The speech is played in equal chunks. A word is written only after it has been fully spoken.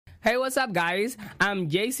Hey, what's up, guys? I'm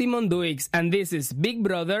JC Monduix, and this is Big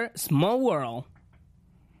Brother Small World.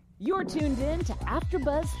 You're tuned in to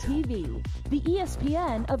AfterBuzz TV, the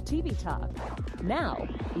ESPN of TV talk. Now,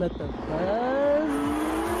 let the buzz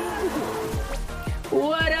begin.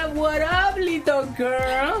 What up, little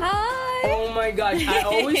girl? Hi. Oh my gosh, I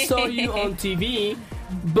always saw you on TV,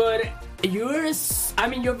 but you're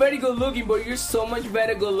very good looking, but you're so much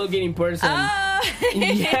better good looking in person. Yeah.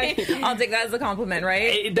 I'll take that as a compliment, right?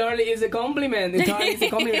 It totally is a compliment.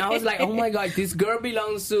 I was like, oh my god, this girl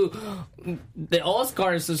belongs to the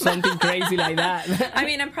Oscars or something crazy like that. I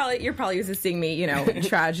mean, you're probably used to seeing me,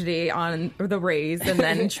 tragedy on The Rays and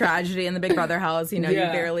then tragedy in the Big Brother house. You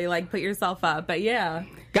barely put yourself up, but yeah.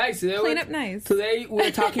 Guys, clean up nice. Today we're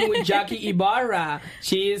talking with Jackie Ibarra.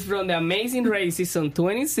 She is from The Amazing Race season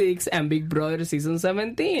 26 and Big Brother season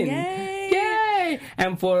 17. Yay!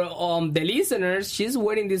 And for the listeners, she's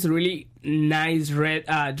wearing this really nice red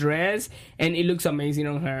dress, and it looks amazing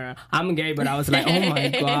on her. I'm gay, but I was like, oh my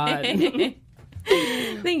god.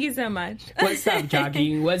 Thank you so much. What's up,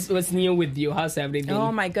 Jackie? What's new with you? How's everything?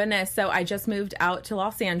 Oh my goodness. So I just moved out to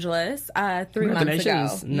Los Angeles 3 months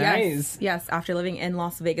ago. Nice. Yes. After living in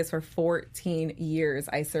Las Vegas for 14 years,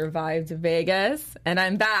 I survived Vegas and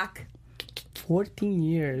I'm back. 14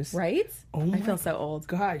 years. Right? Oh I feel so old.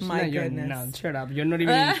 Gosh. My goodness. No, shut up. You're not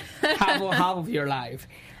even half of your life.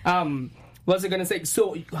 What's I gonna say?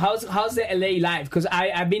 So how's the LA life? Because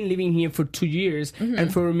I've been living here for 2 years,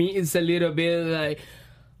 and for me it's a little bit like,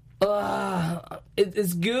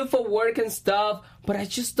 it's good for work and stuff, but I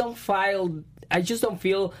just don't feel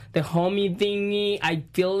the homey thingy. I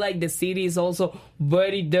feel like the city is also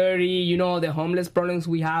very dirty. The homeless problems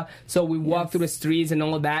we have. So we walk through the streets and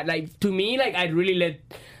all that. Like, to me, like, I really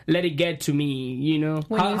let it get to me.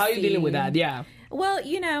 How are you dealing with that? Yeah. Well,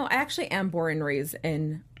 I actually am born and raised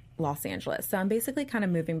in Los Angeles, so I'm basically kind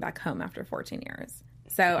of moving back home after 14 years.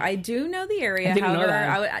 So I do know the area. I didn't know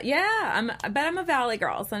that. I'm a Valley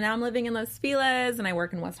girl. So now I'm living in Los Feliz and I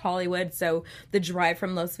work in West Hollywood. So the drive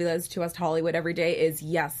from Los Feliz to West Hollywood every day is,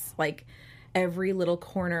 like, every little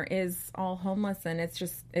corner is all homeless, and it's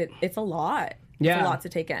just it's a lot. Yeah. It's a lot to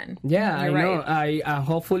take in. Yeah, You're I right. know.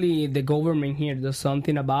 Hopefully the government here does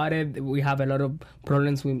something about it. We have a lot of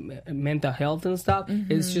problems with mental health and stuff.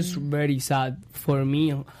 It's just very sad for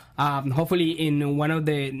me. Hopefully in one of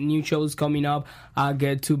the new shows coming up, I'll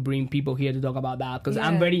get to bring people here to talk about that, because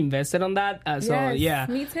I'm very invested on that. Yes,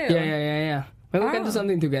 me too. Yeah. Maybe we can do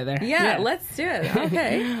something together. Yeah, let's do it.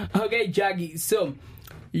 Okay. Okay, Jackie. So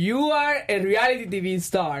you are a reality TV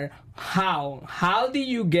star. How did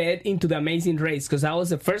you get into The Amazing Race? Because that was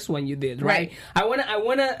the first one you did, right? I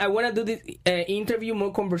wanna do this interview,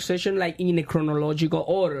 more conversation, like in a chronological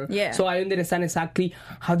order. Yeah. So I understand exactly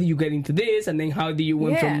how did you get into this, and then how did you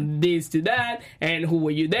went from this to that, and who were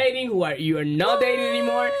you dating? Who are you not dating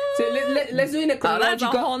anymore? So let's do it in a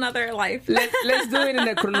chronological. That's a whole nother life. Let's do it in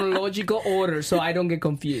a chronological order, so I don't get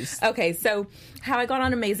confused. Okay, so how I got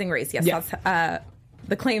on Amazing Race? Yes, that's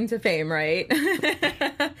the claim to fame, right?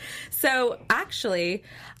 So actually,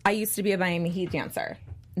 I used to be a Miami Heat dancer.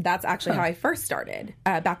 That's actually how I first started,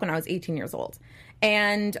 back when I was 18 years old.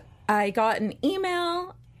 And I got an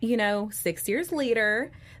email, 6 years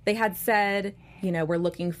later. They had said, we're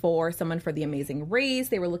looking for someone for The Amazing Race.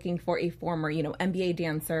 They were looking for a former, NBA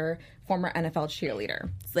dancer, former NFL cheerleader.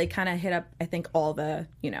 So they kind of hit up, I think, all the,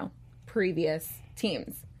 previous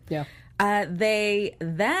teams. Yeah. They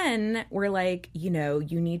then were like, you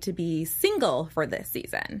need to be single for this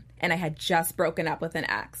season. And I had just broken up with an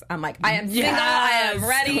ex. I'm like, I am single. I am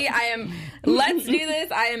ready. Let's do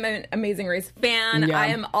this. I am an Amazing Race fan. Yeah. I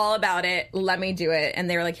am all about it. Let me do it. And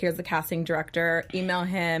they were like, here's the casting director. Email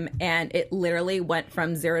him. And it literally went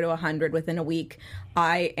from 0 to 100 within a week.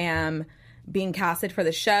 I am being casted for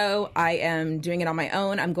the show. I am doing it on my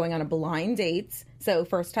own. I'm going on a blind date. So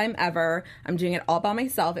first time ever. I'm doing it all by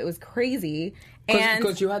myself. It was crazy.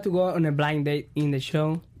 Because you had to go on a blind date in the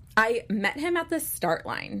show? I met him at the start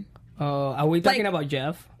line. Oh, are we talking about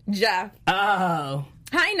Jeff? Jeff. Oh.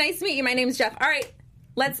 Hi, nice to meet you. My name's Jeff. All right.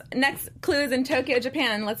 Next clue is in Tokyo,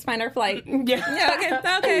 Japan. Let's find our flight.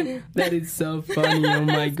 Yeah. Okay. That is so funny. Oh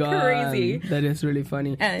my God. Crazy. That is really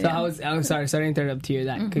funny. I'm sorry to interrupt you.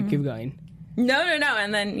 Keep going. No.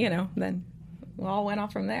 And then, then we all went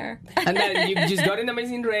off from there. And then you just got an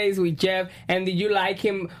Amazing Race with Jeff. And did you like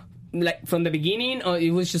him like from the beginning, or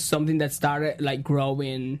it was just something that started like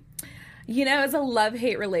growing? It's a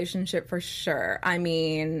love-hate relationship for sure. I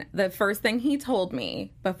mean, the first thing he told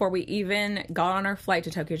me before we even got on our flight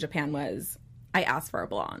to Tokyo, Japan was, I asked for a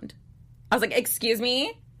blonde. I was like, excuse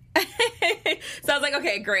me? So I was like,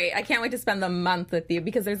 okay, great. I can't wait to spend the month with you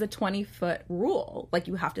because there's a 20-foot rule. Like,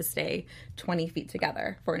 you have to stay 20 feet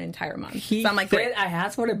together for an entire month. So I'm like, great. I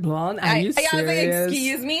asked for the blonde. Are you serious? I was like,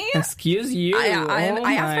 excuse me? Excuse you. I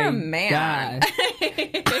asked for a man.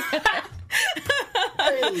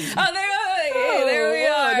 There we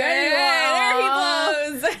are. There he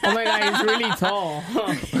blows. Oh my God, he's really tall.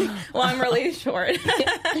 Well, I'm really short.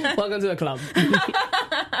 Welcome to the club.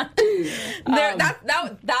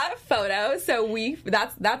 That photo. So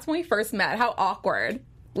that's when we first met. How awkward.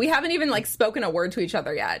 We haven't even like spoken a word to each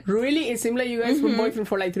other yet. Really? It seemed like you guys were boyfriend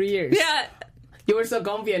for like 3 years. Yeah. You were so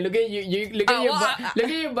comfy, and look at you. Look at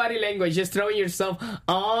your body language, just throwing yourself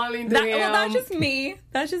all into him. Well, that's just me.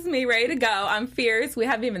 That's just me, ready to go. I'm fierce. We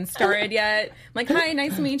haven't even started yet. I'm like, hi,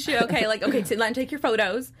 nice to meet you. Okay, take your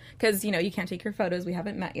photos because you can't take your photos. We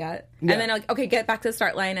haven't met yet. Yeah. And then like, okay, get back to the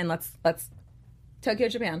start line and let's Tokyo,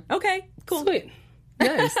 Japan. Okay, cool, sweet,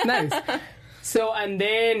 nice. So and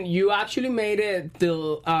then you actually made it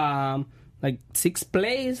till like sixth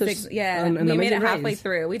place. Yeah, we made it halfway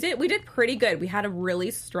through. We did pretty good. We had a really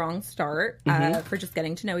strong start for just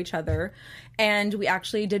getting to know each other, and we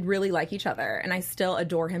actually did really like each other. And I still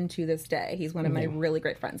adore him to this day. He's one of my really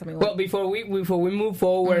great friends. I mean, well, before we move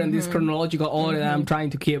forward in this chronological order that I'm trying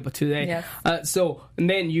to keep today. Yes. So and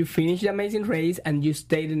then you finished the Amazing Race, and you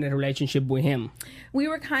stayed in a relationship with him. We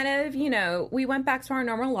were kind of, we went back to our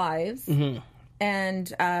normal lives,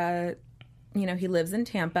 and. He lives in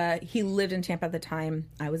Tampa. He lived in Tampa at the time.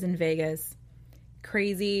 I was in Vegas.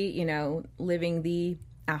 Crazy, living the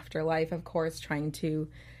afterlife, of course, trying to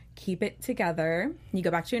keep it together. You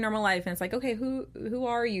go back to your normal life, and it's like, okay, who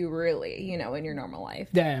are you really, in your normal life?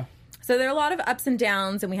 Yeah. So there are a lot of ups and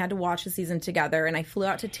downs, and we had to watch the season together, and I flew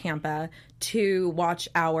out to Tampa to watch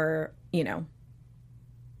our,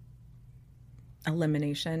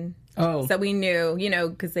 elimination. Oh. So we knew,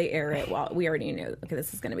 because they air it. Well, we already knew, okay,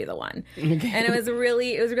 this is going to be the one. Okay. And it was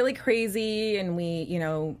really crazy. And we,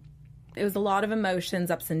 it was a lot of emotions,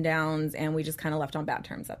 ups and downs. And we just kind of left on bad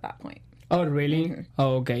terms at that point. Oh, really?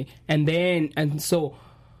 Oh, okay. And so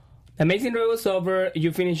Amazing Race was over.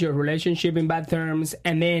 You finished your relationship in bad terms.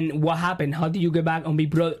 And then what happened? How did you get back on Big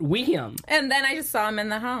Brother with him? And then I just saw him in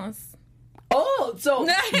the house. Oh, so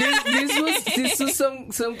this was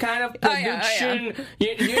some kind of production. Oh,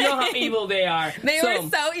 yeah. You know how evil they are. They were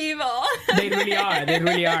so evil. They really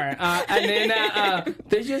are. And then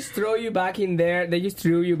they just throw you back in there. They just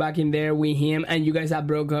threw you back in there with him, and you guys have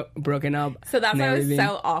broken up. So that's why it was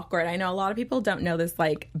so awkward. I know a lot of people don't know this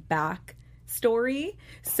back story.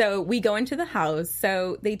 So we go into the house.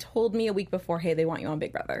 So they told me a week before, hey, they want you on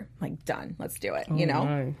Big Brother. I'm like, done. Let's do it.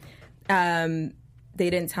 Right. They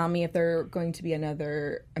didn't tell me if there were going to be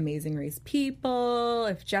another Amazing Race people,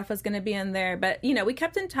 if Jeff was going to be in there. But, we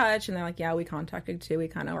kept in touch, and they're like, yeah, we contacted too. We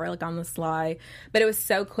kind of were on the sly. But it was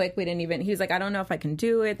so quick, we didn't even... He was like, I don't know if I can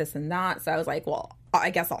do it, this and that. So I was like, well,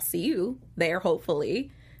 I guess I'll see you there, hopefully.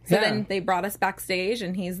 So then they brought us backstage,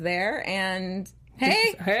 and he's there, and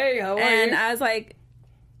hey. Hey, how are you? And I was like,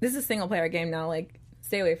 this is a single-player game now.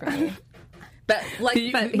 Stay away from me.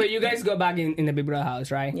 But you guys go back in the Big Brother house,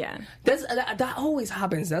 right? Yeah. That always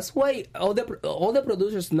happens. That's why all the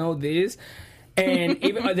producers know this, and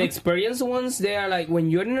even the experienced ones, they are like, when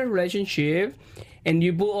you're in a relationship and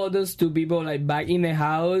you put all those two people back in the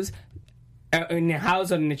house or in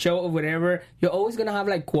the show or whatever, you're always gonna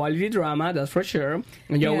have quality drama, that's for sure,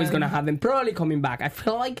 and you're always gonna have them probably coming back. I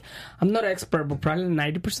feel like I'm not an expert, but probably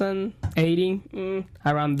 90%, 80%,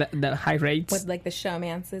 around that high rates. With the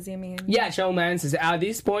showmances, you mean? Yeah, showmances. At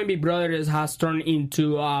this point, Big Brother has turned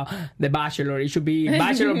into The Bachelor. It should be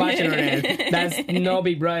Bachelor, Bachelorette. That's no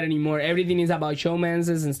Big Brother anymore. Everything is about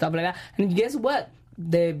showmances and stuff like that. And guess what?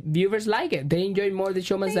 The viewers like it. They enjoy more the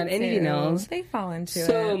showmans than anything else. They fall into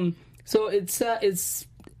it. So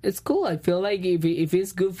it's cool. I feel like if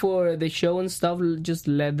it's good for the show and stuff, just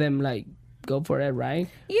let them go for it, right?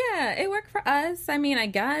 Yeah, it worked for us. I mean, I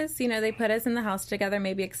guess, they put us in the house together,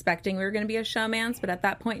 maybe expecting we were going to be a showmance, but at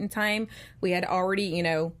that point in time, we had already,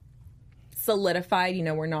 solidified,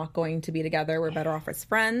 we're not going to be together. We're better off as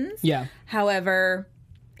friends. Yeah. However,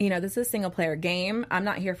 this is a single player game. I'm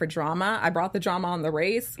not here for drama. I brought the drama on the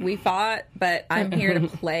race. We fought, but I'm here to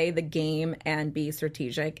play the game and be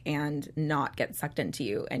strategic and not get sucked into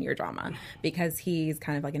you and your drama, because he's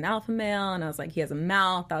kind of like an alpha male, and I was like, he has a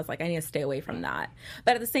mouth. I was like, I need to stay away from that.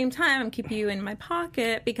 But at the same time, I'm keeping you in my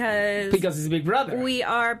pocket because it's Big Brother. We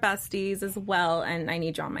are besties as well, and I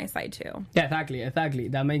need you on my side too. Yeah, exactly.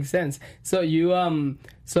 That makes sense. So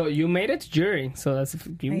you made it to jury. So that's I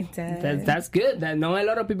did. That's good. That not a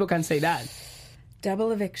lot of people can say that.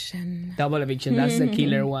 Double eviction. Double eviction. That's the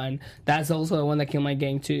killer one. That's also the one that killed my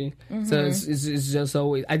game too. So it's just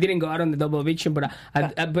always. I didn't go out on the double eviction, but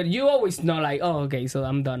but you always know, like, oh, okay, so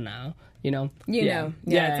I'm done now. You know. Yeah.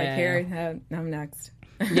 It's like here, I'm next.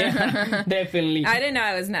 Yeah, definitely. I didn't know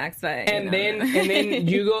I was next, but and then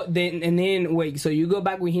you go wait. So you go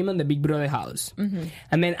back with him on the Big Brother house,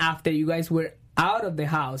 and then after you guys were out of the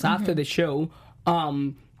house after the show,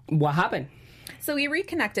 what happened? So we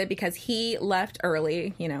reconnected because he left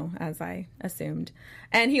early, as I assumed.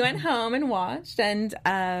 And he went home and watched. And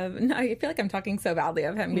no, I feel like I'm talking so badly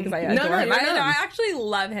of him because I adore him. I actually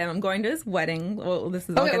love him. I'm going to his wedding. Well, this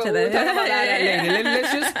is I'll get to we'll talk about that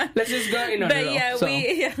later. Let's just go in on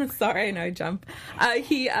it. But sorry, I know I jump.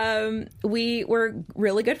 We were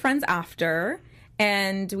really good friends after,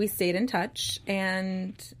 and we stayed in touch,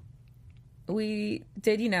 and we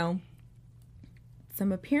did,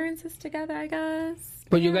 some appearances together, I guess.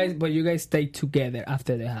 But you guys stayed together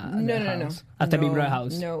after the house. No. After Big Brother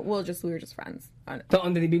house. No, we were just friends. So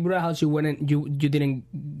on the Big Brother house, you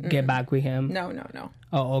didn't get back with him. No.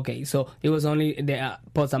 Oh, okay. So it was only the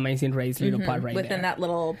post Amazing Race little part right within there. That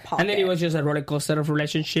little pocket. And then it was just a roller coaster of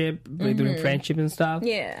relationship between friendship and stuff.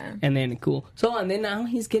 Yeah. And then cool. So and then now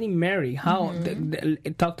he's getting married. How?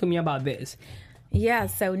 Talk to me about this. Yeah,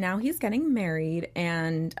 so now he's getting married,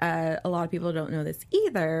 and a lot of people don't know this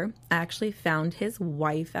either. I actually found his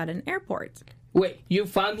wife at an airport. Wait, you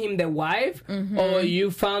found him the wife? Or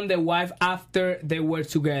you found the wife after they were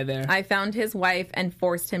together? I found his wife and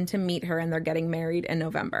forced him to meet her, and they're getting married in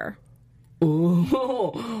November.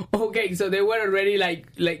 Oh, okay, so they were already like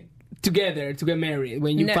together to get married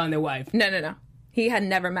when you found the wife? No. He had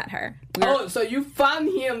never met her. So you found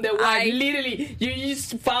him, the wife. Literally, you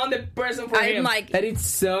just found the person for him. That is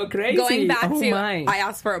so crazy. Going back I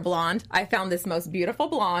asked for a blonde. I found this most beautiful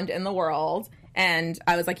blonde in the world. And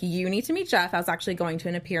I was like, you need to meet Jeff. I was actually going to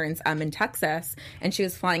an appearance in Texas. And she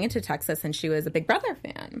was flying into Texas, and she was a Big Brother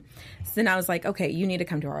fan. So then I was like, okay, you need to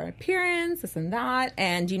come to our appearance, this and that.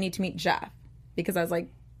 And you need to meet Jeff. Because I was like,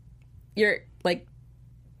 you're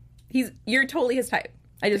totally his type.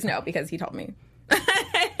 I just know because he told me.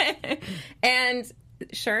 And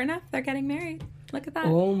sure enough, they're getting married. Look at that.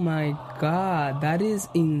 Oh my God, that is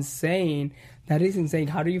insane. How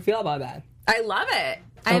do you feel about that? I love it.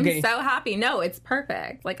 I'm so happy. No, it's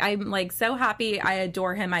perfect. I'm so happy. I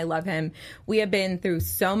adore him. I love him. We have been through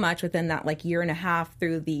so much within that year and a half,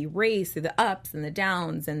 through the race, through the ups and the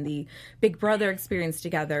downs, and the Big Brother experience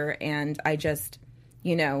together. And I just,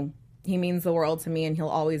 he means the world to me, and he'll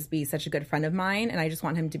always be such a good friend of mine. And I just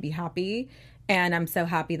want him to be happy. And I'm so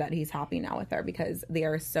happy that he's happy now with her because they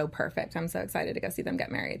are so perfect. I'm so excited to go see them get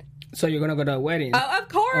married. So you're going to go to a wedding? Oh, of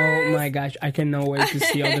course. Oh, my gosh. I cannot wait to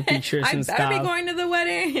see all the pictures and stuff. I better be going to the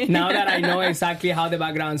wedding. Now that I know exactly how the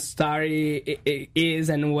background story is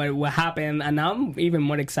and what happened, and I'm even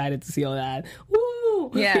more excited to see all that.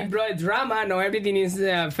 Woo! Yeah. Big Brother drama. No, everything is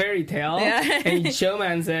a fairy tale. Yeah. And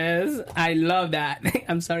showmances. I love that.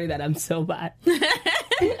 I'm sorry that I'm so bad.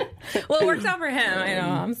 Well, it worked out for him. I know.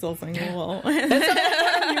 I'm still single. That's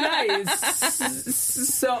all you guys.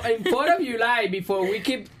 So in 4th of July, before we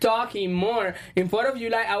keep talking more, in 4th of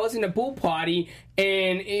July, I was in a pool party,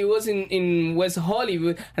 and it was in West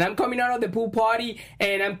Hollywood, and I'm coming out of the pool party,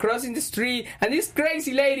 and I'm crossing the street, and this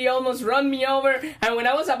crazy lady almost run me over, and when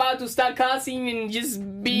I was about to start cussing and just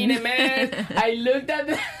being a man, I looked at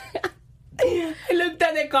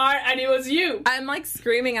the car, and it was you. I'm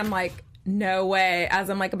screaming. I'm like, no way,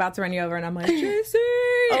 as I'm about to run you over, and I'm like, JC,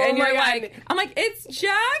 and you're I'm like, it's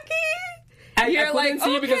Jackie. You're I couldn't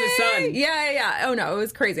see you because of the sun. Yeah. Oh no, it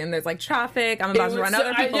was crazy, and there's traffic. I'm about to run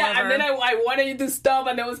other people over. And then I wanted you to stop,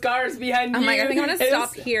 and there was cars behind you. I'm I think I'm gonna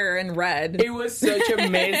stop here in red. It was such a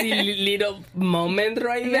messy little moment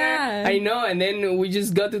right there. I know, and then we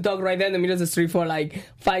just got to talk right there in the middle of the street for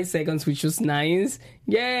 5 seconds, which was nice.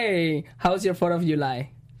 Yay! How's your 4th of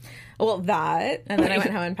July? Well, that, and then I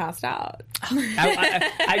went home and passed out.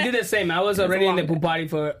 I did the same. I was already in the pool party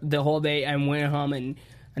for the whole day, and went home and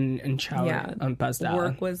showered and passed out.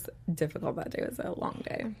 Work was difficult that day. It was a long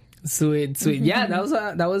day. Sweet. Yeah, that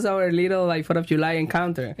was our little 4th of July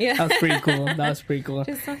encounter. Yeah, that was pretty cool.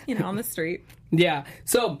 Just on the street. Yeah.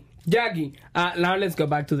 So Jackie, now let's go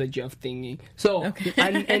back to the Jeff thingy. So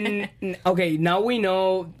and okay, now we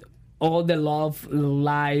know all the love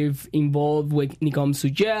life involved when it comes to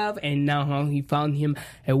Jeff, and now how he found him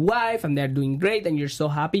a wife, and they're doing great, and you're so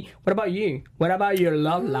happy. What about you? What about your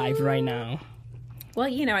love life right now? Well,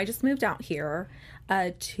 I just moved out here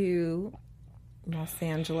to Los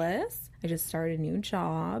Angeles. I just started a new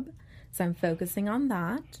job, so I'm focusing on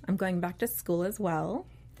that. I'm going back to school as well.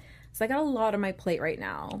 So I got a lot on my plate right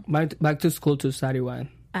now. Back to school to study what?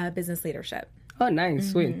 Business leadership. Oh,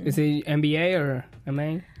 nice, sweet. Is it MBA or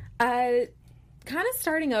MA? Kind of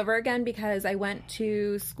starting over again because I went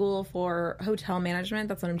to school for hotel management.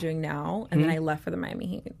 That's what I'm doing now. And then I left for the Miami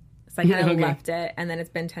Heat. So I kind of left it. And then it's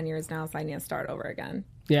been 10 years now, so I need to start over again.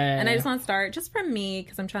 Yeah. I just want to start just for me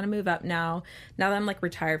because I'm trying to move up now. Now that I'm like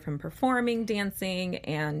retired from performing, dancing,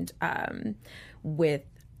 and with,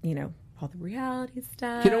 all the reality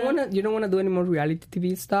stuff. You don't wanna do any more reality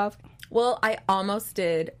TV stuff? Well, I almost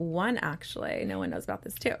did one actually. No one knows about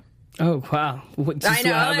this too. Oh wow! I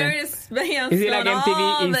know. Is it like MTV?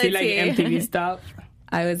 Is it like MTV stuff?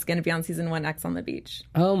 I was going to be on season 1 X on the Beach.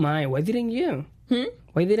 Oh my! Why didn't you?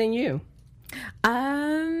 Why didn't you?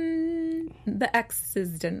 The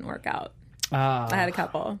X's didn't work out. I had a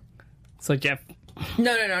couple. So Jeff?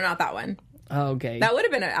 No, not that one. Oh, okay. That would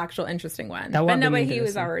have been an actual interesting one. But he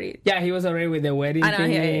was already. Yeah, he was already with the wedding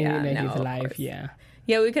thing. His life. Yeah.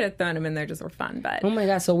 Yeah, we could have thrown him in there just for fun, but... Oh my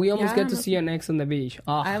god, so we almost get to see an X on the Beach.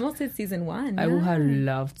 Oh, I almost did season 1. I would have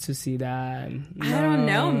loved to see that. No. I don't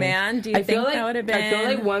know, man. Do you think that would have been... I feel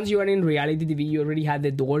like once you are in reality TV, you already had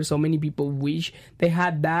the door. So many people wish they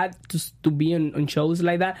had that to be on shows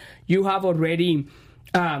like that. You have already...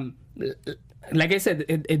 like I said,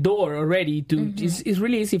 a door already to it's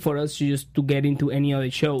really easy for us to get into any other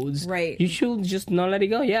shows. Right. You should just not let it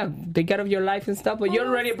go. Yeah, take care of your life and stuff. But you're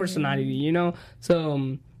already a personality,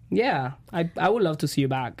 So yeah, I would love to see you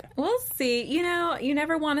back. We'll see. You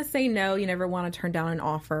never want to say no. You never want to turn down an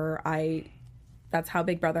offer. That's how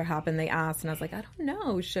Big Brother happened. They asked, and I was like, I don't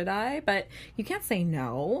know, should I? But you can't say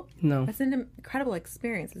no. No. That's an incredible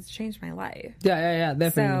experience. It's changed my life. Yeah,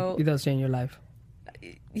 definitely. So, it does change your life.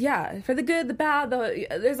 Yeah, for the good, the bad,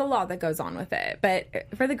 there's a lot that goes on with it. But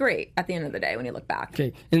for the great, at the end of the day, when you look back.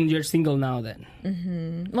 Okay, and you're single now then?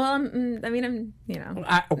 Mm-hmm. Well, I'm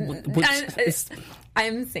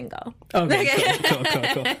I'm single. Okay,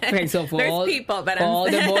 cool. Okay, so for there's all people, but for all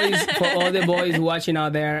the boys watching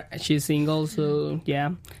out there, she's single. So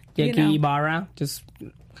yeah, Jackie Ibarra, just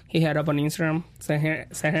hit her up on Instagram, send her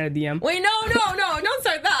a DM. Wait, no, don't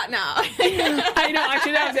start that now. I know,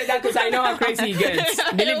 actually I said that because I know how crazy he gets.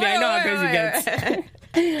 Believe me, I know how crazy he gets.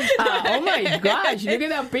 Oh my gosh, look at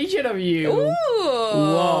that picture of you. Ooh.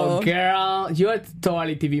 Whoa, girl, you're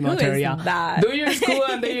totally TV material. Who is that? Do your school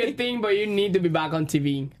and do your thing, but you need to be back on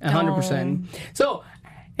TV 100%. So,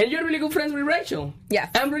 and you're really good friends with Rachel. Yes.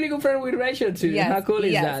 I'm really good friend with Rachel too. Yes. How cool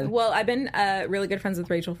is that? Well, I've been really good friends with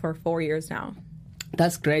Rachel for 4 years now.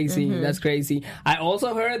 That's crazy. That's crazy. I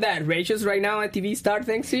also heard that Rachel's right now a TV star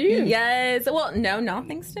thanks to you. Yes. Well, no, not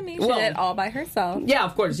thanks to me. She did it all by herself. Yeah,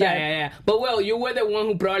 of course. Yeah. But you were the one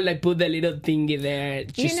who probably put the little thingy there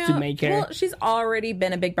just to make her. Well, she's already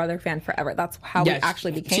been a Big Brother fan forever. That's how we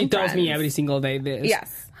actually became She friends. tells me every single day this.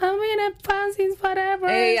 Yes. I'm in a fan since forever.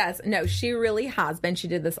 Yes. No, she really has been. She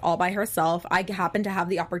did this all by herself. I happened to have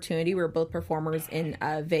the opportunity. We were both performers in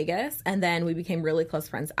Vegas, and then we became really close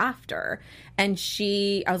friends after. And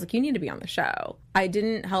I was like, you need to be on the show. I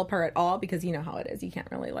didn't help her at all because you know how it is. You can't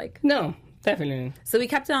really No, definitely. So we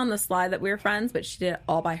kept it on the slide that we were friends, but she did it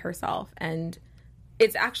all by herself. And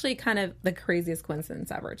it's actually kind of the craziest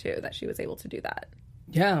coincidence ever, too, that she was able to do that.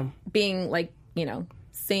 Yeah. Being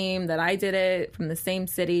same that I did it, from the same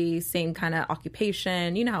city, same kind of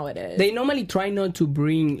occupation. You know how it is. They normally try not to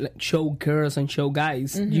bring show girls and show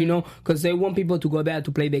guys, because they want people to go there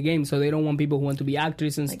to play the game. So they don't want people who want to be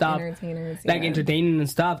actors and stuff. Entertainers. Entertaining and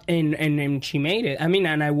stuff. And she made it. I mean,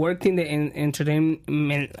 and I worked in the entertainment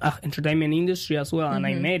industry as well, and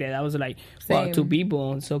I made it. I was like, wow, 2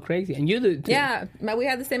 people. It's so crazy. And you do too. Yeah. We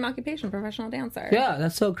had the same occupation, professional dancer. Yeah,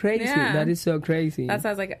 that's so crazy. Yeah. That is so crazy. That's why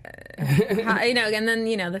I was like, and then,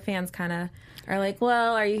 the fans kind of are like,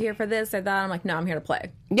 well, are you here for this or that? I'm like, no, I'm here to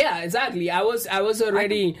play. Yeah, exactly. I was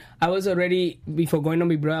already before going on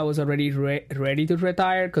Big Brother, I was already ready to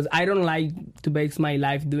retire because I don't like to base my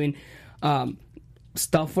life doing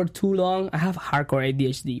stuff for too long. I have hardcore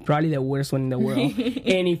ADHD, probably the worst one in the world.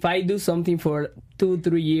 And if I do something for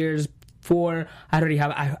 2-3 years, 4,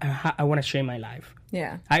 I want to share my life.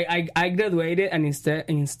 Yeah. I graduated, and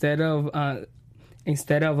instead of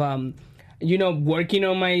working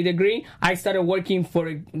on my degree, I started working for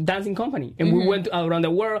a dancing company. And we went around the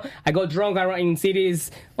world. I got drunk in cities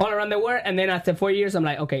all around the world. And then after 4 years, I'm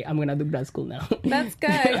like, okay, I'm going to do grad school now. That's good.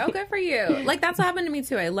 Oh, good for you. That's what happened to me,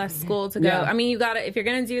 too. I left school to go. Yeah. I mean, if you're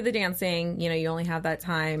going to do the dancing, you only have that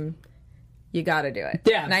time. You got to do it.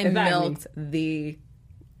 Yeah, and I exactly. milked the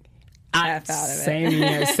F out of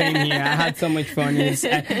it. Same here. I had so much fun.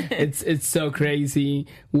 It's so crazy.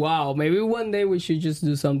 Wow, maybe one day we should just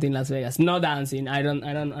do something in Las Vegas. No dancing. I don't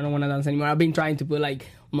want to dance anymore. I've been trying to put like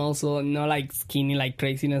muscle, not like skinny like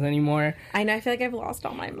craziness anymore. I know. I feel like I've lost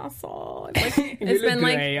all my muscle. It's, like, You it's look been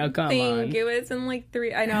great. like Oh, come thank on. you. It's been like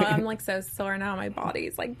 3. I know. I'm like so sore now. My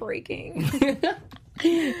body's like breaking.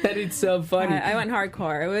 That is so funny. I went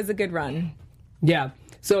hardcore. It was a good run. Yeah.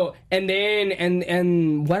 So and then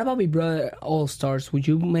and what about Big Brother All Stars? Would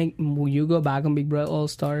you go back on Big Brother All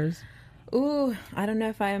Stars? Ooh, I don't know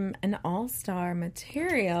if I'm an all-star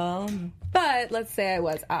material, but let's say I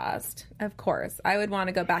was asked. Of course, I would want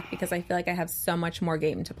to go back because I feel like I have so much more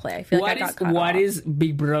game to play. I feel like I got cut What off. is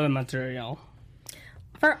Big Brother material?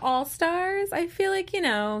 For all-stars, I feel like,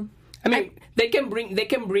 I mean, they can bring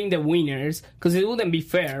the winners because it wouldn't be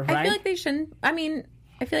fair, right? I feel like they shouldn't. I mean,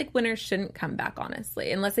 I feel like winners shouldn't come back,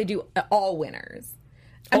 honestly, unless they do all winners.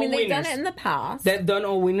 I mean, they've done it in the past. They've done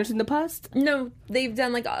all winners in the past? No, they've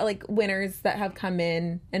done like winners that have come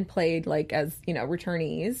in and played like as,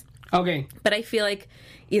 returnees. Okay. But I feel like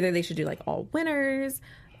either they should do like all winners.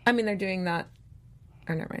 I mean, they're doing that.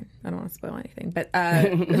 Oh, never mind. I don't want to spoil anything. But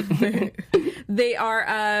they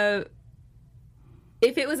are.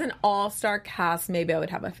 If it was an all-star cast, maybe I would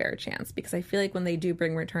have a fair chance because I feel like when they do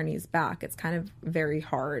bring returnees back, it's kind of very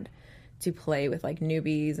hard to play with like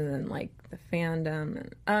newbies and then like the fandom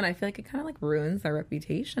and I feel like it kind of like ruins their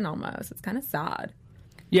reputation almost. It's kind of sad.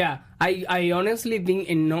 Yeah, I honestly think,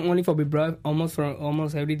 and not only for Big Brother, almost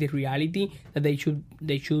every reality, that they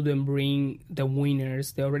shouldn't bring the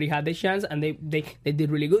winners. They already had the chance and they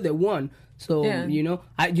did really good. They won. So yeah.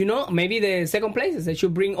 Maybe the second places they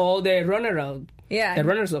should bring all the runners. Yeah. The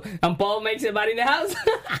runners up. And Paul makes it bad in the house.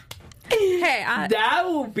 Hey, that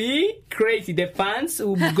would be crazy. The fans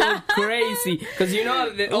would go crazy because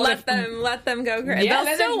let them go crazy. Yeah,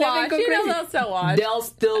 They'll still watch. They'll still watch. They'll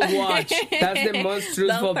still watch. That's the most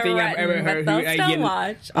truthful thing I've ever heard. They'll still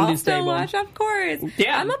watch. On I'll this still table. watch, of course.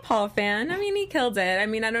 Yeah. I'm a Paul fan. I mean, he killed it. I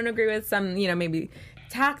mean, I don't agree with some, maybe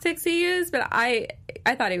tactics he used, but I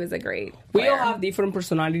thought he was a great We player. all have different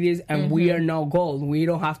personalities, and we are no gold. We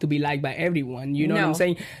don't have to be liked by everyone. You know what I'm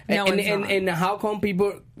saying? No one's not. And how come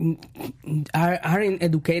people aren't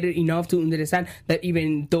educated enough to understand that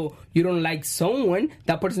even though you don't like someone,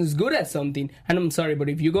 that person is good at something? And I'm sorry, but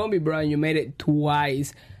if you're gonna be Brian, you made it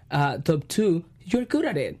twice, top 2, you're good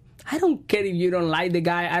at it. I don't care if you don't like the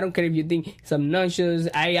guy. I don't care if you think he's obnoxious.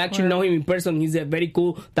 I actually know him in person. He's a very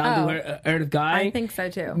cool, down to earth guy. I think so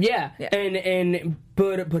too. Yeah.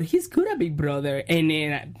 But he's good at Big Brother, and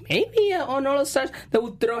maybe on All Stars they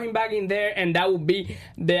would throw him back in there, and that would be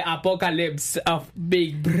the apocalypse of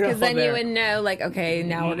Big Brother. Because then you would know, like, okay,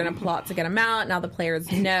 now we're going to plot to get him out. Now the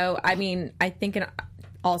players know. I mean, I think an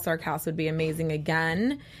all-star cast would be amazing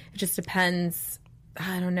again. It just depends.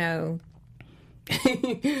 I don't know.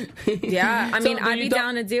 Yeah, I mean, I'd be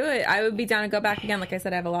down to do it. I would be down to go back again. Like I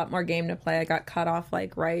said, I have a lot more game to play. I got cut off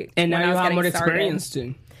and now when I you was have more getting started. experience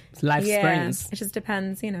too. It's life experience. It just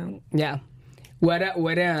depends, Yeah.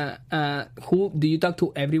 Who do you talk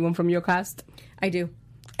to? Everyone from your cast? I do.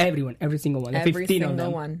 Everyone, every single one. Every 15 single of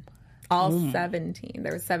them. one. All 17.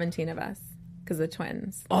 There were 17 of us because of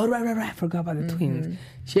twins. Oh, right. I forgot about the twins.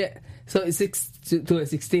 Shit. So it's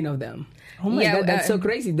 16 of them. Oh my God, that's so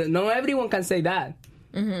crazy. Not everyone can say that.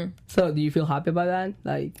 Mm-hmm. So do you feel happy about that?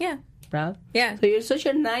 Like, yeah. Proud? Yeah. So you're such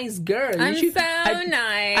a nice girl. I'm so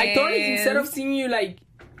nice. I thought instead of seeing you like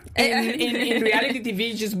in reality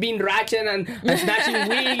TV just being ratchet and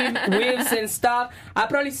snatching wigs and stuff, I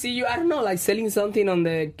probably see you, I don't know, like selling something on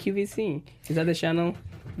the QVC. Is that the channel?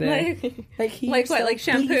 Like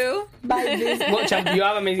shampoo? Buy this. Well, shampoo, you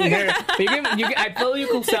have amazing hair. I feel you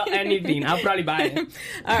could sell anything. I'll probably buy it.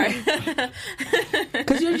 All right.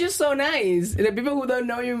 Because you're just so nice. The people who don't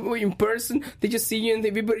know you in person, they just see you and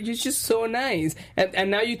you're just so nice. And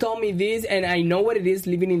now you told me this, and I know what it is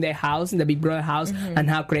living in the house, in the Big Brother house, and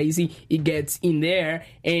how crazy it gets in there,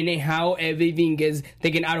 and how everything gets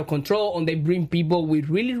taken out of control, and they bring people with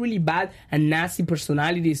really, really bad and nasty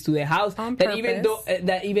personalities to the house. On that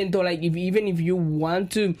purpose. even though like even if you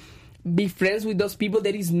want to be friends with those people,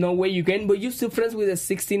 there is no way you can, but you're still friends with the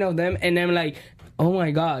 16 of them, and I'm like, oh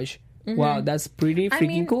my gosh, wow, that's pretty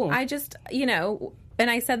freaking cool. I just, and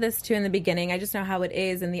I said this too in the beginning, I just know how it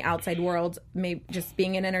is in the outside world, maybe just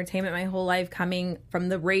being in entertainment my whole life, coming from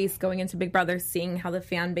the race, going into Big Brother, seeing how the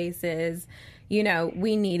fan base is,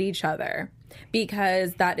 we need each other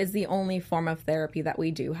because that is the only form of therapy that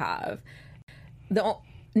we do have.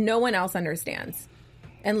 No one else understands.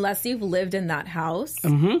 Unless you've lived in that house.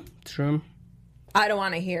 True. I don't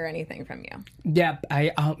want to hear anything from you. Yeah,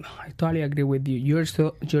 I totally agree with you. You're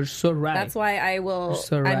so right. That's why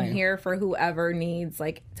So right. I'm here for whoever needs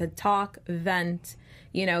like to talk, vent,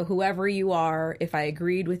 you know, whoever you are, if I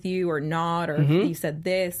agreed with you or not, or if you said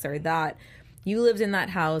this or that. You lived in that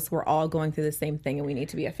house. We're all going through the same thing, and we need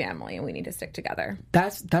to be a family, and we need to stick together.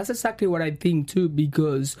 That's exactly what I think too.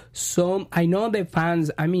 Because I know the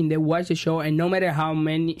fans. I mean, they watch the show, and no matter how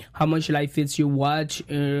much live feeds you watch,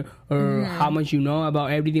 or how much you know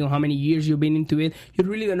about everything, or how many years you've been into it, you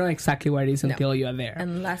really don't know exactly what it is until you are there.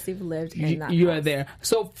 Unless you've lived in that you house. are there.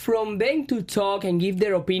 So from them to talk and give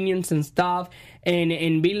their opinions and stuff,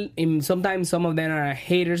 and sometimes some of them are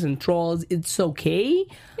haters and trolls. It's okay.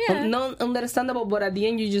 Yeah. Not understandable, but at the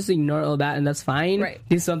end you just ignore all that, and that's fine. Right.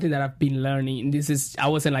 This is something that I've been learning. I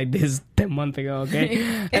wasn't like this 10 months ago, okay?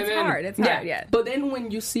 It's hard, yeah. But then when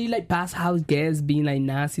you see like past house guests being like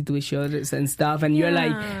nasty to each other and stuff, and you're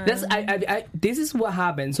like, this is what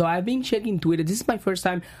happened. So I've been checking Twitter. This is my first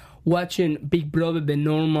time watching Big Brother the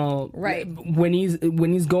normal, right, when he's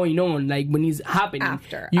going on, like when he's happening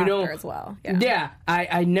after as well.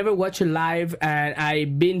 I never watch it live, and I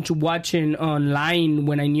binge watching online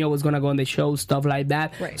when I knew I was gonna go on the show, stuff like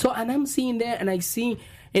that. Right. So, and I'm seeing there, and I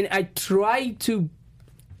try to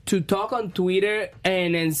talk on Twitter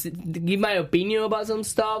and give my opinion about some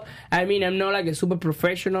stuff. I mean, I'm not like a super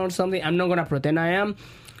professional or something. I'm not gonna pretend I am,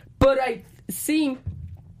 but I see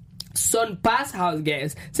some past house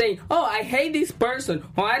guests saying, oh, I hate this person,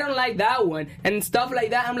 or I don't like that one, and stuff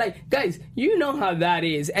like that. I'm like, guys, you know how that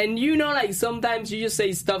is. And you know, like, sometimes you just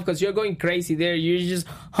say stuff because you're going crazy there. You're just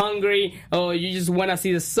hungry, or you just want to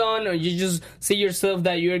see the sun, or you just see yourself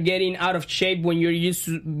that you're getting out of shape when you're used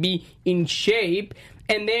to be in shape.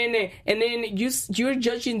 And then you're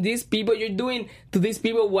judging these people. You're doing to these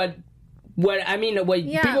people what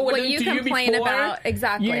people were doing you to you complain before. about.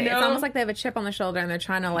 Exactly. You know? It's almost like they have a chip on the shoulder and they're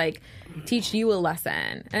trying to like teach you a lesson.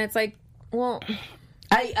 And it's like, well,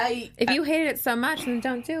 if you hated it so much, then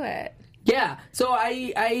don't do it. Yeah. So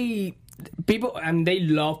people, and they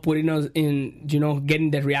love putting us in,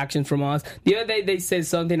 getting the reactions from us. The other day they said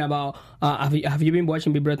something about, have you been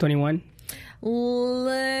watching Big Brother 21?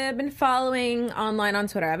 I've been following online on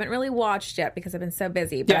Twitter. I haven't really watched yet because I've been so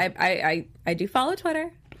busy, but I do follow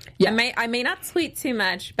Twitter. Yeah. I may not tweet too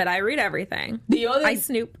much, but I read everything. I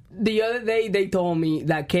snoop. The other day they told me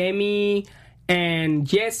that Kemi and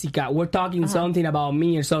Jessica were talking something about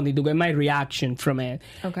me or something to get my reaction from it.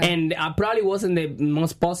 Okay. And I probably wasn't the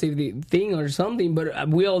most positive thing or something, but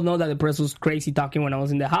we all know that the press was crazy talking when I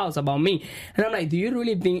was in the house about me. And I'm like, do you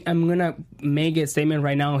really think I'm going to make a statement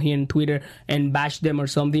right now here on Twitter and bash them or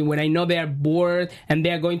something when I know they're bored and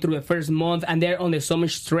they're going through the first month and they're under so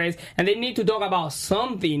much stress and they need to talk about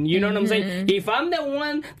something? You know what I'm saying? If I'm the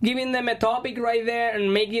one giving them a topic right there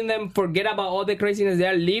and making them forget about all the craziness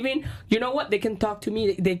they're living, you know what? They can talk to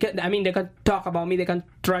me. They can talk about me. They can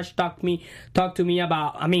trash talk me. Talk to me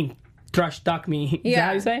about. Trash talk me. Is that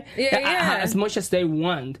how you say? Yeah. As much as they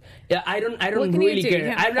want. I don't what really you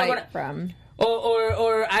care. I'm not gonna. From?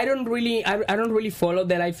 Or I don't really follow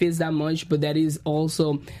the life feeds that much. But that is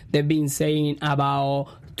also they've been saying about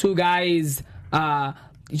two guys.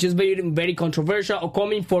 Just very controversial or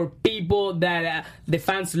coming for people that the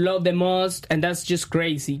fans love the most, and that's just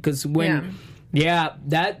crazy. Because when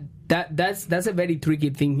that's a very tricky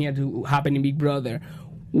thing here to happen in Big Brother.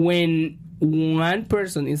 When one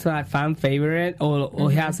person is a fan favorite or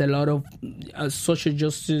has a lot of social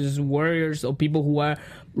justice warriors or people who are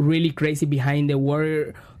really crazy behind the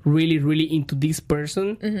warrior, really, really into this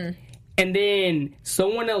person, and then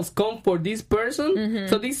someone else come for this person,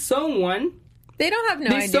 so this someone... They don't have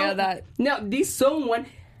no idea that... No, this someone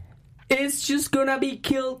is just gonna be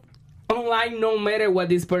killed online no matter what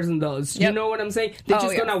this person does. Yep. You know what I'm saying? They're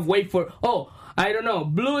just gonna wait for, I don't know,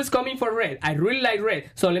 blue is coming for red. I really like red,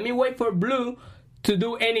 so let me wait for blue to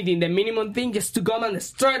do anything, the minimum thing, just to come and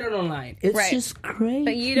start it online. It's just crazy.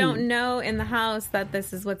 But you don't know in the house that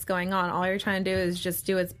this is what's going on. All you're trying to do is just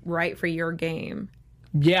do what's right for your game.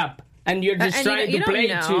 Yep. And you're just trying to play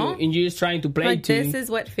too. And you're just trying to play too. This is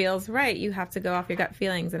what feels right. You have to go off your gut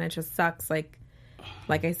feelings, and it just sucks. Like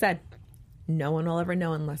I said, no one will ever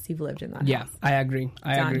know unless you've lived in that house. Yeah, I agree.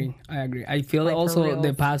 I feel also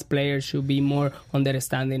the past players should be more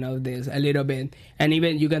understanding of this a little bit. And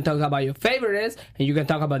even you can talk about your favorites, and you can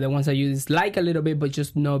talk about the ones that you dislike a little bit, but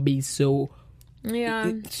just not be so...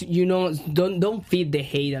 Yeah, don't feed the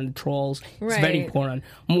hate and the trolls. It's very important.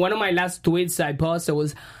 One of my last tweets I posted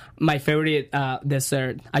was my favorite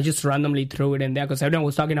dessert. I just randomly threw it in there because everyone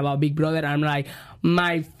was talking about Big Brother, and I'm like,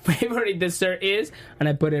 my favorite dessert is, and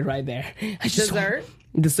I put it right there. Dessert.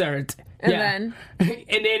 Dessert. And then?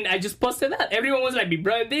 And then I just posted that. Everyone was like, Big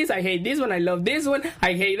Brother this, I hate this one, I love this one,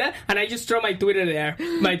 I hate that. And I just throw my Twitter there,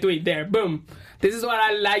 my tweet there. Boom. This is what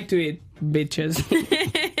I like to eat, bitches.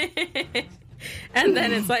 And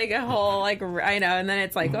then it's like a whole, like, I know, and then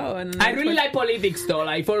it's like, oh. And then I really like politics, though.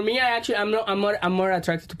 Like, for me, I'm more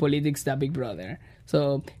attracted to politics than Big Brother.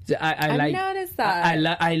 So I like. Noticed that.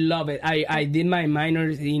 I love it. I did my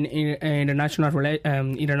minors in international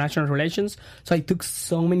relations. So I took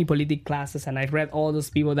so many politics classes, and I read all those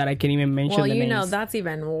people that I can't even mention. Well, the you names. know that's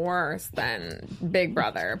even worse than Big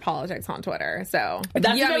Brother politics on Twitter. So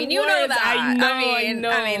That's yeah, I even mean, you know worse. that. I know.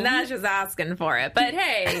 I mean, that's just asking for it. But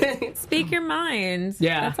hey, speak your mind.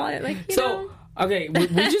 Yeah. That's all. Like, you so know. okay, we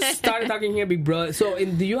just started talking here, Big Brother. So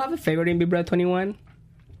do you have a favorite in Big Brother 21?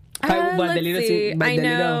 Let's see. I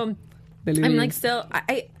know. I'm like still.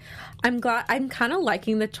 I'm glad. I'm kind of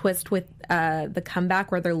liking the twist with the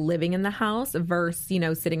comeback where they're living in the house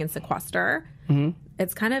versus sitting in sequester. Mm-hmm.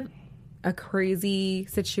 It's kind of a crazy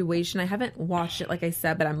situation. I haven't watched it, like I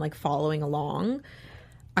said, but I'm like following along.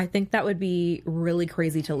 I think that would be really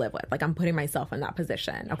crazy to live with. Like, I'm putting myself in that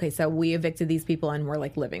position. Okay, so we evicted these people and we're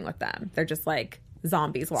like living with them. They're just like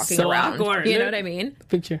zombies walking around. Awkward. You know what I mean?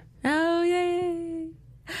 Picture. Oh yay.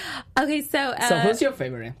 Okay, so who's your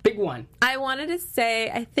favorite? Big one. I wanted to say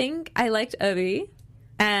I think I liked Obi,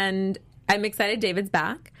 and I'm excited David's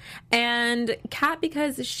back, and Kat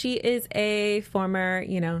because she is a former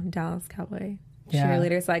Dallas Cowboy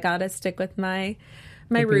cheerleader, so I gotta stick with my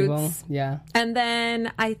roots. People. Yeah. And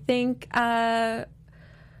then I think who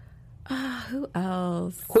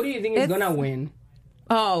else? Who do you think is gonna win?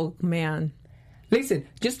 Oh man. Listen,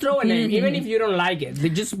 just throw a name, even if you don't like it.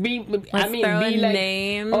 Just be. Be like,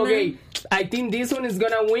 name. Okay, I think this one is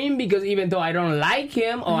gonna win because even though I don't like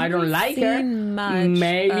him or I don't like her,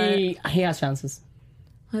 maybe he has chances.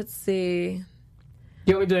 Let's see.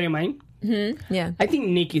 You want me to do your mind? Mm-hmm. Yeah. I think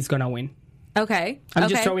Nick is gonna win. Okay. I'm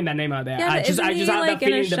just throwing that name out there. Yeah, I just have that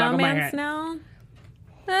feeling in the back of my head. Now?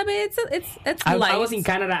 I mean, it's I light. was in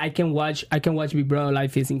Canada. I can watch Big Brother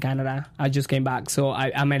Life is in Canada. I just came back, so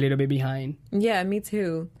I'm a little bit behind. Yeah, me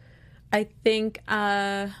too. I think,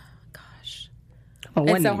 gosh,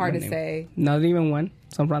 it's so hard to say. Not even one.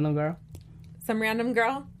 Some random girl. Some random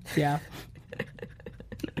girl. Yeah.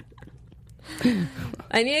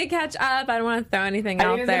 I need to catch up. I don't want to throw anything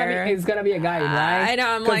out there. It's gonna be a guy, right? I know.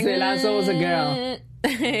 I'm like, because the last one was a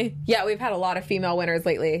girl. Yeah, we've had a lot of female winners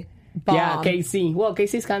lately. Bomb. Yeah, Casey. Well,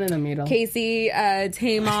 Casey's kind of in the middle. Casey,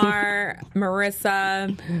 Tamar,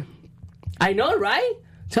 Marissa. I know, right?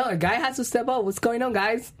 So a guy has to step up. What's going on,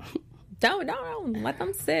 guys? Don't let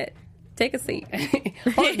them sit. Take a seat.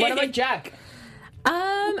 What about Jack?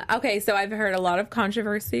 Okay, so I've heard a lot of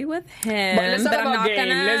controversy with him. But let's talk I'm about not game.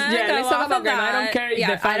 gonna Let's talk about game. I don't care if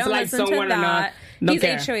the fans like someone or not. He's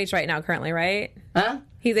HOH right now, currently, right? Huh?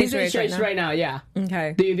 He's HOH right now, yeah.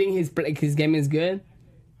 Okay. Do you think his game is good?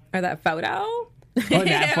 Or that photo? Oh,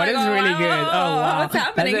 that photo is really good. Oh, wow. What's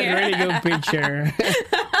happening That's here? a really good picture.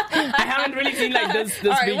 I haven't really seen like those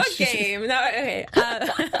All right, big what game? No, okay.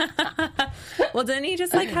 Well, didn't he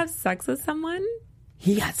just have sex with someone?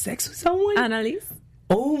 He had sex with someone? Annalise?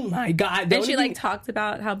 Oh my God. And she talked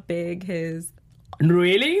about how big his...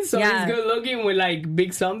 Really? So Yeah. he's good looking with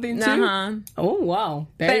big something too? Uh-huh. Oh, wow.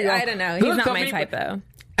 There But you go. I don't know. He's Good not my company. type, though.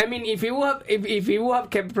 I mean, if he would have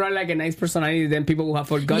kept probably a nice personality, then people would have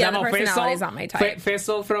forgotten Yeah, the about personality's Faisal. not my type.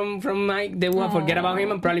 Faisal from Mike, they would have forget about him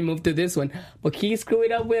and probably move to this one. But he screwed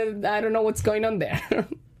it up with, I don't know what's going on there.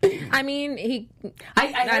 I mean,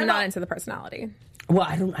 I'm not into the personality. Well,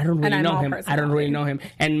 I don't really know him. I don't really know him.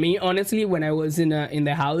 And me, honestly, when I was in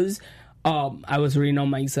the house, I was really not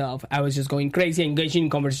myself. I was just going crazy, engaging in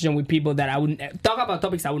conversation with people that I wouldn't talk about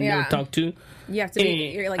topics I would never talk to. You have to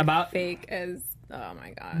be you're about fake as. Oh my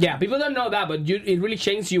God. Yeah, people don't know that, but it really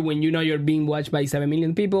changes you when you know you're being watched by 7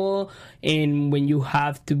 million people, and when you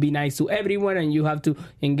have to be nice to everyone, and you have to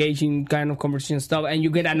engage in kind of conversation stuff, and you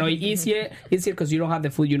get annoyed easier because you don't have the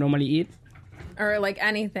food you normally eat. Or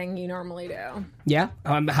anything you normally do. Yeah,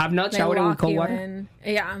 have not showered with cold water.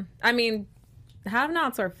 Yeah, I mean,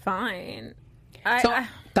 have-nots are fine.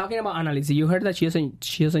 Talking about Annalise, you heard that she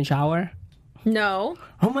doesn't shower? No.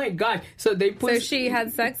 Oh my God! So they put. So she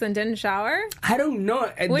had sex and didn't shower? I don't know.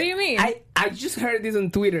 What do you mean? I just heard this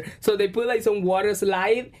on Twitter. So they put some water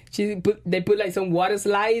slide. They put some water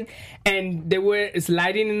slide, and they were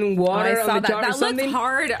sliding in water. I saw on the that. That something. looks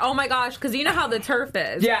hard. Oh my gosh! Because you know how the turf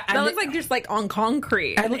is. Yeah, that looks like just on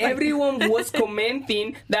concrete. And everyone was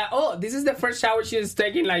commenting that this is the first shower she's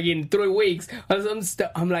taking in 3 weeks or some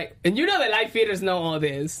stuff. I'm like, and the live feeders know all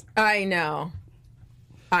this. I know.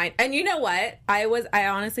 And you know what? I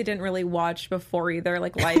honestly didn't really watch before either,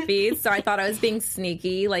 like live feeds. So I thought I was being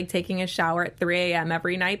sneaky, like taking a shower at 3 a.m.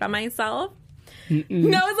 every night by myself.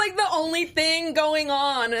 No, it's like the only thing going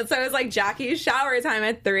on. And so it's like Jackie's shower time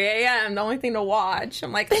at 3 a.m. The only thing to watch.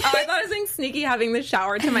 I'm like, oh, I thought I was being sneaky having the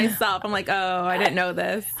shower to myself. I'm like, oh, I didn't know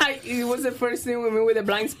this. It was the first thing with me with the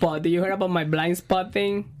blind spot. Did you hear about my blind spot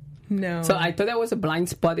thing? No. So I thought there was a blind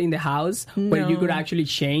spot in the house where you could actually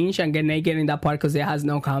change and get naked in that part because it has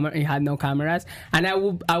no camera. It had no cameras, and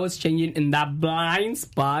I was changing in that blind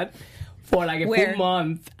spot for like a full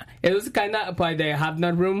month. It was kind of by the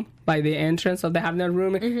Have-Not room, by the entrance of the Have-Not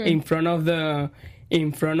room, in front of the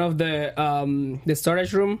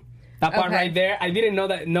storage room. That part right there, I didn't know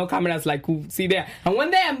that no cameras like could see there. And one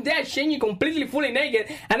day I'm there changing completely fully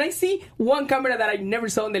naked, and I see one camera that I never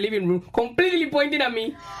saw in the living room completely pointing at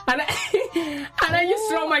me, and I just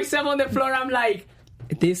throw myself on the floor. I'm like,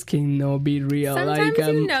 this cannot be real. Sometimes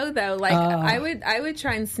you know though, like I would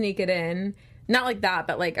try and sneak it in. Not like that,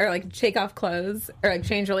 but like, or like take off clothes or like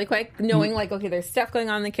change really quick, knowing like, okay, there's stuff going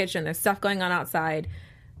on in the kitchen, there's stuff going on outside.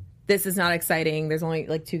 This is not exciting. There's only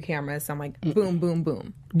like 2 cameras, so I'm like, boom, boom,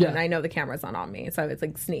 boom. Yeah. And I know the camera's not on me, so it's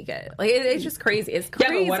like sneak it. Like it's just crazy. It's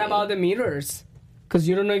crazy. Yeah, but what about the mirrors? Because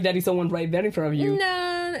you don't know if there is someone right there in front of you.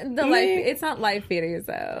 No, it's not live feeders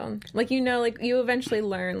though. Like like you eventually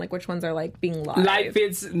learn like which ones are like being live. Live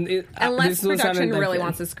feeds, unless production really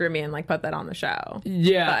wants to screw me and like put that on the show.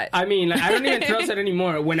 Yeah, but. I mean, like, I don't even trust it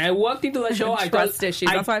anymore. When I walked into the show, I trust issues.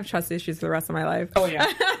 That's why I have trust issues for the rest of my life. Oh yeah.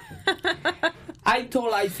 I thought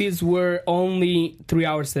live feeds were only 3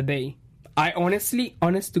 hours a day.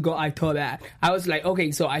 Honest to God, I thought that. I was like,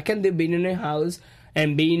 okay, so I can be in a house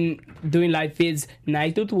and doing live feeds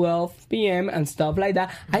 9 to 12 p.m. and stuff like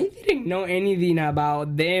that. I didn't know anything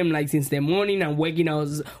about them, like, since the morning and waking up.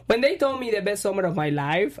 When they told me the best summer of my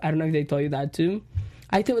life, I don't know if they told you that too,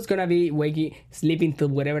 I thought it was going to be sleeping till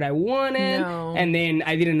whatever I wanted. No. And then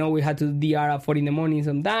I didn't know we had to DR at 4 in the morning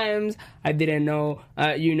sometimes. I didn't know,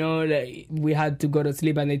 like, we had to go to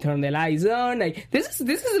sleep and they turn the lights on. Like, this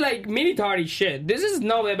is like military shit. This is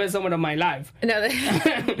not the best summer of my life. No,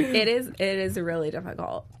 it is really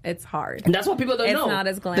difficult. It's hard. And that's what people don't know. It's not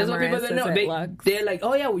as glamorous that's what people don't know. as it looks. They're like,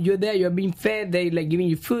 oh yeah, you're there, you're being fed, they like giving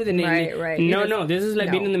you food. And then right. No, this is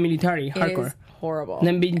like being in the military, hardcore. It is horrible. And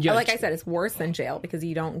then being judged. Like I said, it's worse than jail because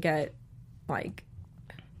you don't get like...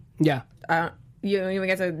 Yeah. You don't even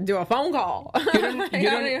get to do a phone call. You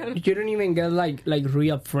don't even get like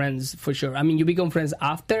real friends for sure. I mean, you become friends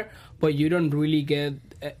after, but you don't really get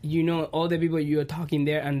all the people you're talking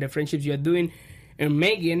there and the friendships you're doing and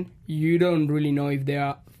making. You don't really know if they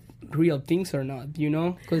are real things or not.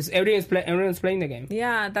 Because everyone's playing the game.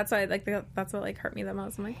 Yeah, that's why that's what like hurt me the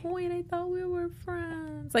most. I'm like, wait, I thought we were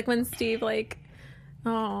friends. Like when Steve I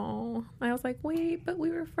was like, wait, but we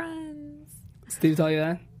were friends. Steve told you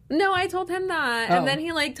that? No, I told him that. And then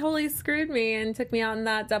he like totally screwed me and took me out in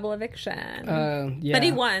that double eviction. Yeah. But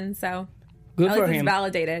he won, so good for him. It's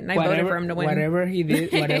validated, and I voted for him to win. Whatever he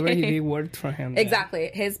did worked for him.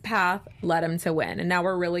 Exactly. His path led him to win. And now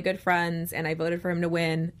we're really good friends, and I voted for him to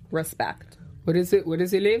win. Respect. What is it? Where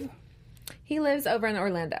does he live? He lives over in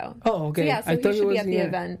Orlando. Oh, okay. So, yeah, so he should be at the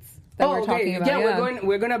events that we're talking about. Yeah,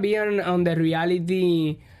 we're gonna be on the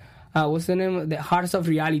reality. What's the name? The Hearts of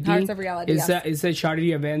Reality. Hearts of Reality. It's a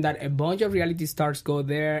charity event that a bunch of reality stars go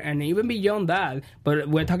there, and even beyond that. But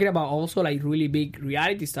we're talking about also like really big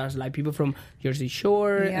reality stars, like people from Jersey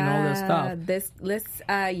Shore and all that stuff. This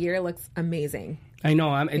year looks amazing. I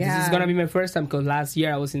know. This is gonna be my first time because last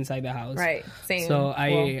year I was inside the house. Right. Same. So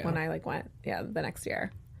when I went, the next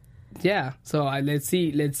year. Yeah. So let's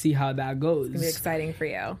see how that goes. It's gonna be exciting for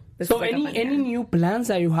you. So any new plans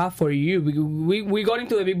that you have for you? We got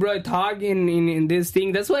into the Big Brother talk in this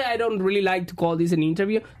thing. That's why I don't really like to call this an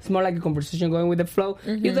interview. It's more like a conversation going with the flow.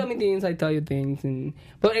 Mm-hmm. You tell me things, I tell you things.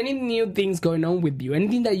 But any new things going on with you?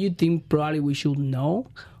 Anything that you think probably we should know?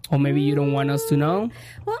 Or maybe you don't want us to know?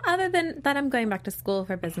 Well, other than that, I'm going back to school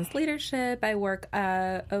for business leadership. I work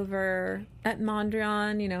over at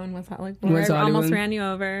Mondrian, in West Hollywood. I almost ran you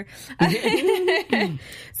over.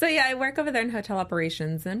 So, yeah, I work over there in hotel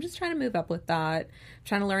operations. And I'm just trying to move up with that. I'm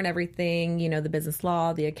trying to learn everything, the business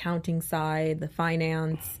law, the accounting side, the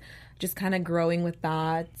finance. Just kind of growing with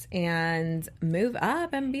that and move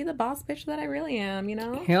up and be the boss bitch that I really am,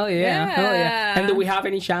 Hell yeah. And do we have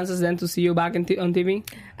any chances then to see you back on TV?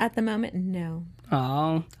 At the moment, no.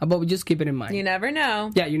 Oh, but just keep it in mind. You never know.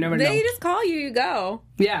 Yeah, you never know. They just call you, you go.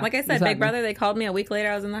 Yeah. Like I said, exactly. Big Brother, they called me a week later,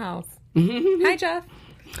 I was in the house. Hi, Jeff.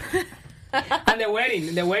 And the wedding. You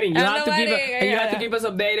And have the to wedding, you have to keep us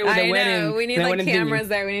updated with the I wedding. know. We need the like wedding cameras thingy.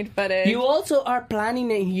 there. We need footage. You also are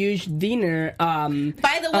planning a huge dinner.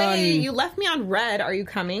 By the way, you left me on red. Are you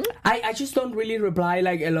coming? I just don't really reply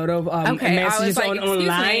like a lot of Okay, I was messages like, excuse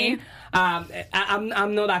online. me.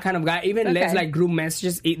 I'm not that kind of guy. Even less Okay. like group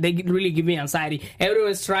messages, they really give me anxiety.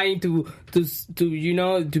 Everyone's trying to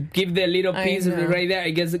give the little I piece know. right there. I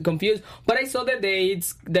get confused. But I saw the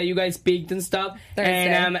dates that you guys picked and stuff. Thursday.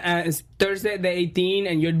 And it's Thursday the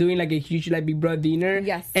 18th, and you're doing like a huge like Big Brother dinner.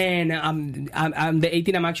 Yes. And I'm the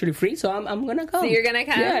 18th. I'm actually free, so I'm gonna come. So you're gonna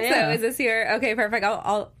come. Yeah. So is this your okay? Perfect.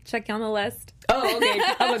 I'll check you on the list. Oh, okay.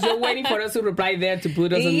 I was just waiting for us to reply there to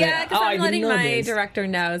put us on Yeah, there. because I I'm didn't letting know my this. director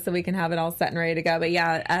know so we can have it all set and ready to go. But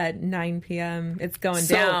yeah, at 9 p.m. it's going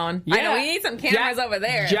So, down. I know yeah. we need some cameras over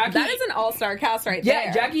there. Jackie- That is an all-star cast right Yeah,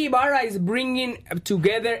 there. Jackie Ibarra is bringing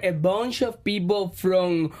together a bunch of people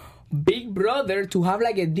from Big Brother to have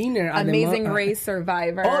like a dinner. At Amazing the Race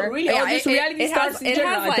Survivor. Oh, really? Yeah, Oh, just reality stars in it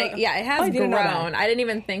general. has I like thought- it I has didn't know that. grown. I didn't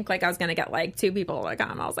even think like I was gonna get like 2 people to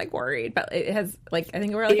come. I was like worried, but it has like I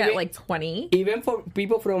think we're like at Even- like 20 Even for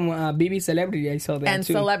people from BB Celebrity, I saw that and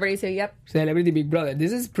too. celebrities who yep. Celebrity Big Brother.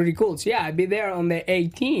 This is pretty cool. So yeah, I'll be there on the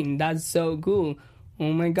 18th. That's so cool.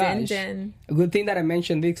 Oh my gosh! Din. Good thing that I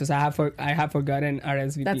mentioned this because I have forgotten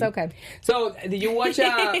RSVP. That's okay. So did you watch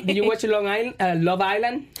Love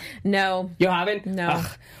Island? No, You haven't? No. Ugh.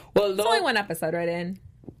 Well, it's only one episode right in.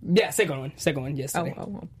 Yeah, second one yesterday.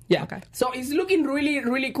 Oh. Yeah. Okay. So it's looking really,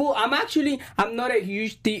 really cool. I'm not a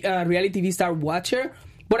huge reality TV star watcher,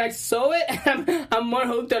 but I saw it. And I'm more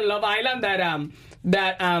hooked on Love Island that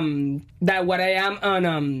what I am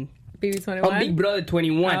on BB21. on Big Brother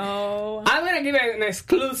 21. Oh. I'm gonna give it an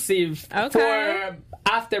exclusive Okay. for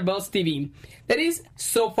AfterBuzz TV. That is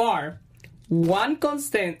so far one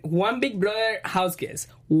Big Brother house guest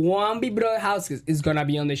is gonna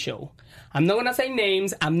be on the show. I'm not gonna say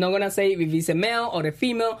names. I'm not gonna say if it's a male or a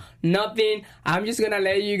female. Nothing. I'm just gonna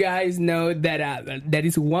let you guys know that there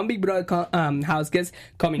is one Big Brother house guest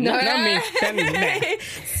coming. No, Not me. Not me. No.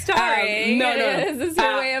 Starring. No. Is this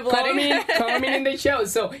your way of letting coming in the show.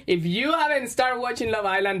 So if you haven't started watching Love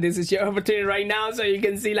Island, this is your opportunity right now, so you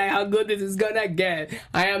can see like how good this is gonna get.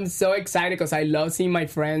 I am so excited because I love seeing my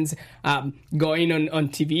friends going on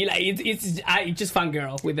TV. Like it's just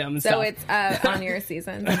fangirl with them. And So stuff. it's on your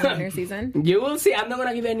season. On your season. You will see. I'm not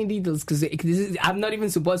gonna give any details because I'm not even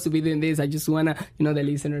supposed to be doing this. I just wanna, the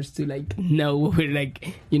listeners to like know what we're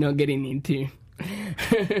like, getting into.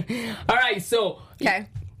 All right, so Okay.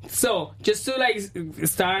 So just to like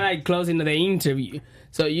start like closing the interview.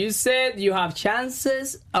 So you said you have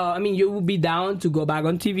chances. You will be down to go back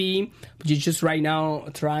on TV, but you're just right now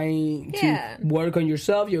trying Yeah. to work on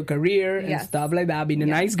yourself, your career, and Yes. stuff like that. Being a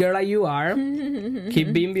nice girl like you are,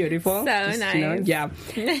 keep being beautiful. So Just, nice. yeah.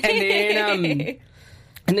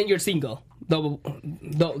 And then you're single, double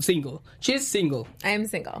single. She's single. I am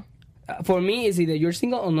single. For me, it's either you're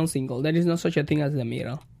single or not single. There is no such a thing as the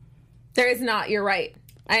middle. There is not. You're right.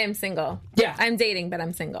 I am single. Yeah. I'm dating, but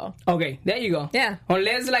I'm single. Okay, there you go. Yeah.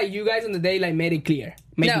 Unless like you guys on the day like made it clear.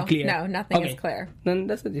 No, nothing is clear. Then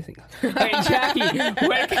that's what you think. Okay, Jackie,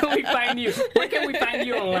 where can we find you? Where can we find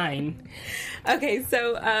you online? Okay,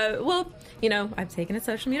 so, I've taken a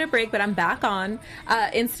social media break, but I'm back on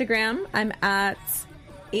Instagram. I'm at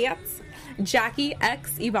Jackie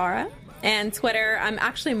X Ibarra. And Twitter, I'm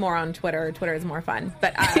actually more on Twitter. Twitter is more fun.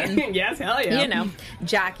 But, Yes, hell yeah.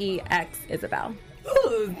 Jackie X Isabel.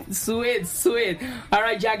 Ooh, sweet. All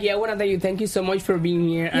right, Jackie, I want to thank you. Thank you so much for being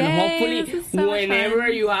here. And Yay, hopefully, this is so much whenever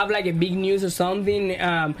fun. you have like a big news or something,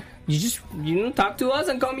 you just talk to us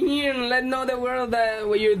and come here and let know the world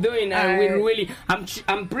what you're doing. And we really,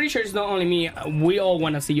 I'm pretty sure it's not only me. We all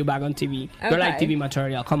want to see you back on TV. You're like Okay. TV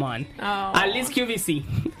material. Come on, at least QVC.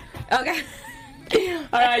 Okay.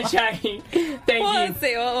 All right, Jackie. Thank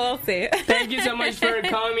you. We'll see. Thank you so much for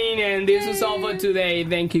coming, and this was all for today.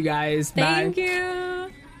 Thank you, guys. Bye. Thank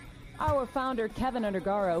you. Our founder, Kevin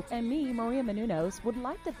Undergaro, and me, Maria Menounos, would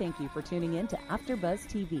like to thank you for tuning in to AfterBuzz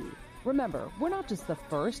TV. Remember, we're not just the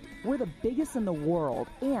first, we're the biggest in the world,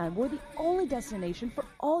 and we're the only destination for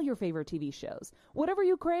all your favorite TV shows. Whatever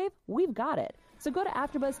you crave, we've got it. So go to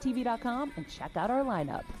AfterBuzzTV.com and check out our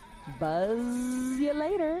lineup. Buzz you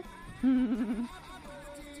later.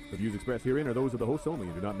 The views expressed herein are those of the hosts only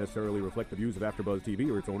and do not necessarily reflect the views of AfterBuzz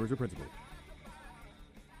TV or its owners or principals.